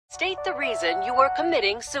State the reason you are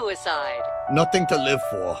committing suicide. Nothing to live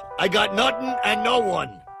for. I got nothing and no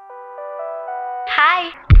one.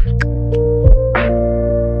 Hi.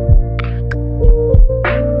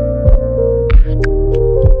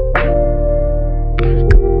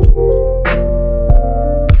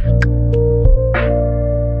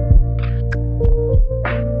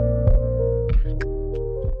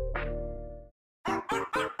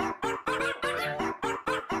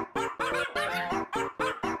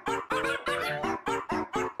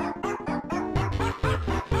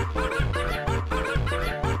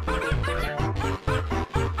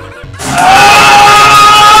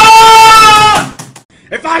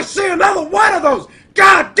 If I see another one of those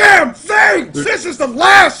goddamn things, this is the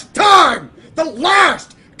last time! The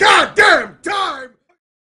last goddamn time!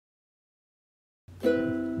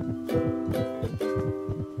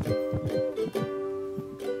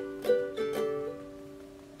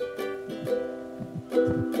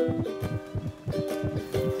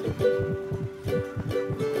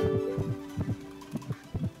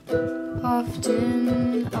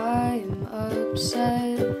 Often I'm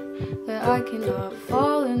upset that I cannot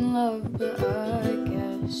fall in love, but I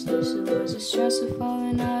guess this was the stress of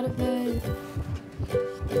falling out of bed.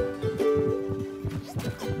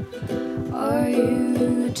 Are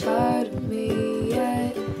you tired of me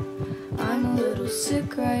yet? I'm a little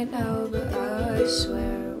sick right now, but I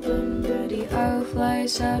swear when ready I'll fly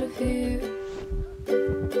us out of here.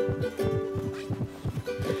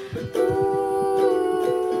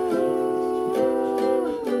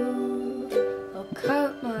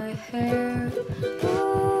 Cut my hair,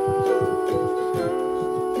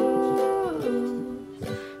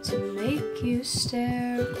 to make you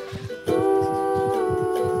stare.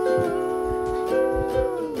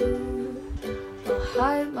 I'll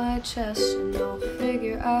hide my chest and I'll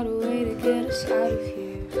figure out a way to get us out of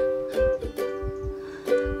here.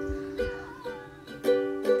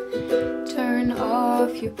 Turn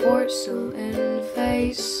off your porcelain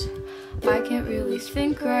face. I can't really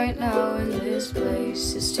think right now in this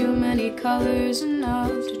place. There's too many colors,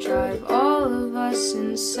 enough to drive all of us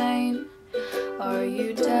insane. Are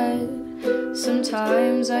you dead?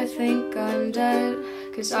 Sometimes I think I'm dead,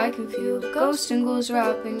 'cause I can feel ghost and ghouls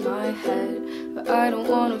wrapping my head. But I don't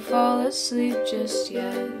wanna fall asleep just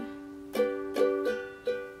yet.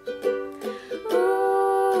 Ooh,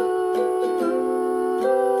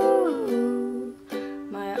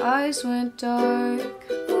 my eyes went dark.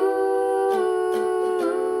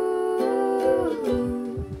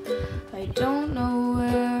 I don't know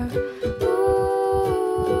where. Ooh,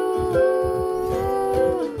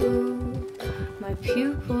 my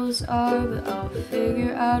pupils are, but I'll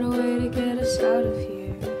figure out a way to get us out of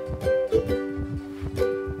here.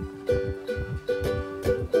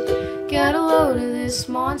 Get a load of this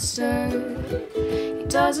monster. He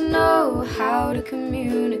doesn't know how to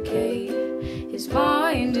communicate. His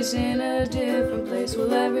mind is in a different place.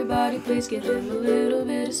 Will everybody please give him a little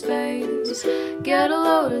bit of space? Get a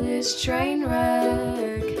load of this train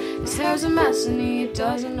wreck. His hair's a mess and he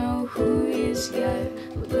doesn't know who he is yet.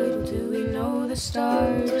 But little do we know the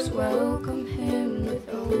stars welcome him with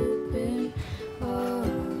open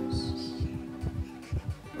arms.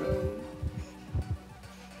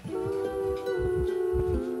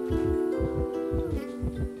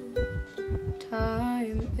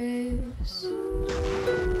 Time is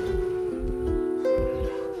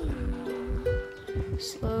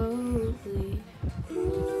slowly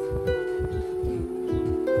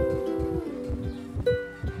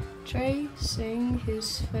tracing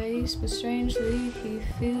his face, but strangely he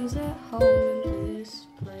feels at home in this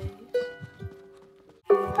place.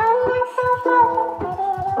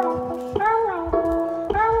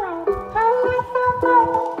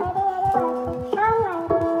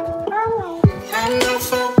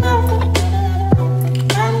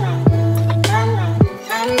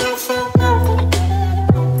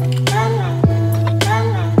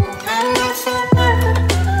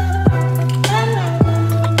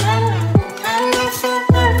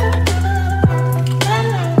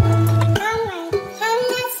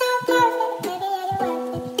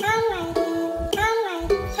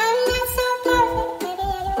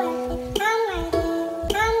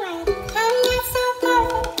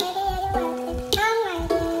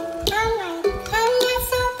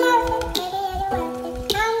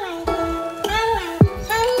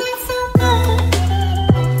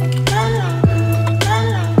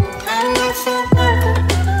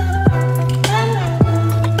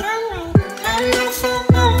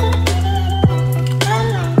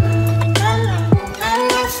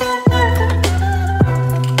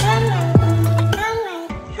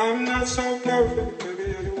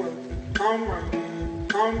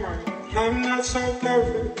 come right. I'm not so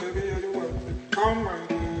perfect, baby, you're the one. Come right,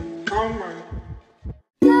 come right.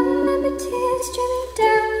 I remember tears streaming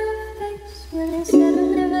down your face when they said I'll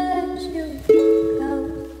never let you go.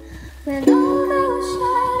 When all those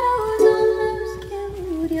shadows almost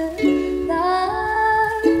killed your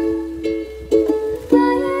life. I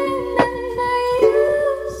remember you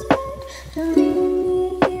said, don't leave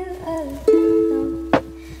me here alone.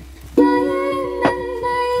 I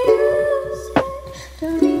remember you said,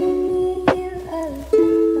 don't leave me here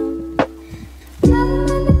alone. I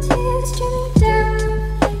remember tears streaming down your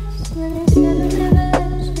face when they said I'll never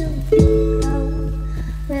let you go.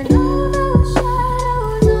 When all those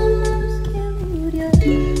shadows almost killed your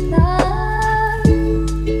life.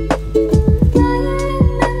 I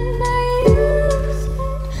remember you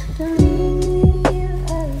said, don't leave me here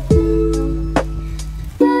alone.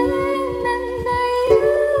 I remember you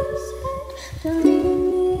said, don't leave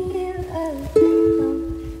me here alone.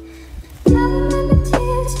 I remember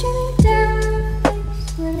tears streaming down your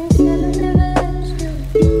face when they said I'll never let you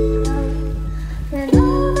go. When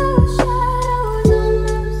all those shadows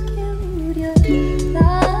almost killed your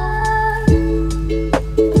life.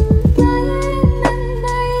 I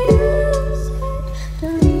remember you said,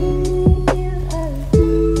 don't leave me here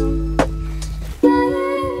alone. I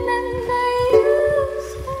remember you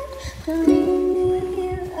said, don't leave me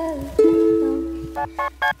here alone.